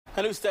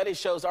A new study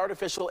shows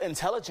artificial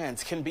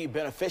intelligence can be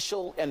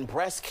beneficial in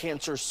breast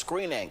cancer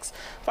screenings.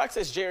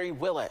 Fox's Jerry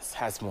Willis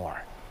has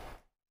more.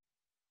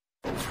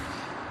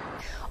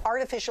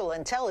 Artificial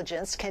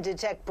intelligence can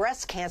detect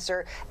breast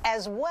cancer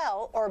as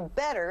well or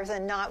better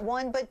than not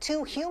one but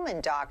two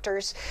human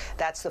doctors.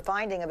 That's the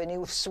finding of a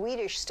new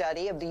Swedish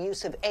study of the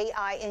use of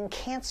AI in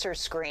cancer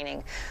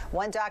screening.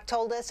 One doc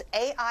told us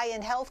AI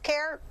in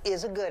healthcare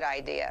is a good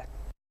idea.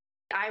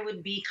 I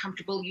would be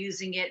comfortable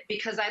using it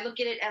because I look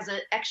at it as an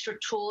extra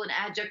tool and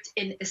adjunct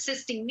in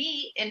assisting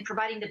me in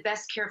providing the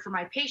best care for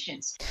my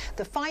patients.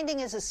 The finding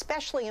is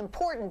especially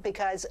important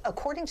because,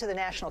 according to the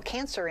National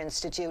Cancer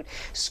Institute,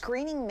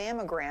 screening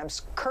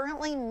mammograms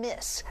currently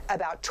miss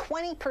about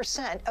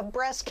 20% of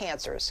breast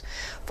cancers.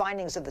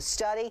 Findings of the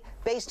study,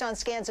 based on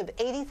scans of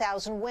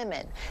 80,000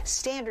 women.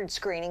 Standard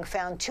screening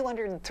found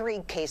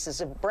 203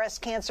 cases of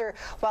breast cancer,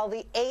 while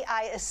the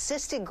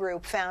AI-assisted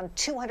group found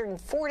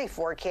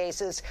 244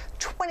 cases,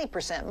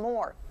 20%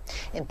 more.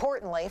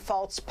 Importantly,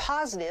 false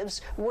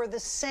positives were the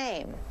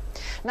same.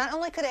 Not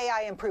only could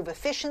AI improve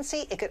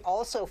efficiency, it could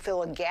also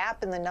fill a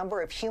gap in the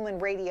number of human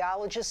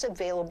radiologists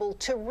available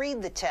to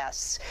read the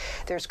tests.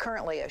 There's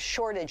currently a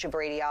shortage of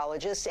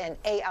radiologists, and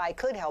AI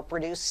could help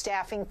reduce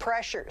staffing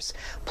pressures.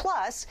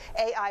 Plus,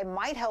 AI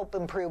might help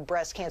improve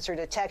breast cancer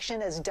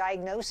detection as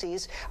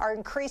diagnoses are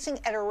increasing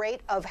at a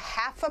rate of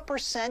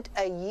 0.5%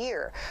 a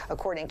year,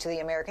 according to the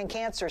American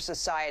Cancer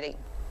Society.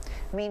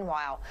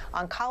 Meanwhile,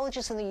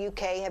 oncologists in the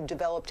UK have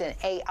developed an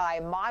AI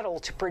model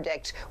to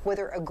predict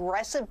whether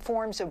aggressive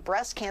forms of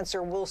breast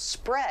cancer will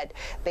spread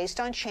based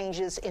on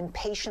changes in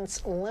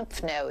patients'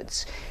 lymph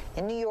nodes.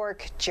 In New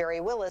York,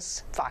 Jerry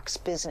Willis, Fox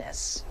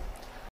Business.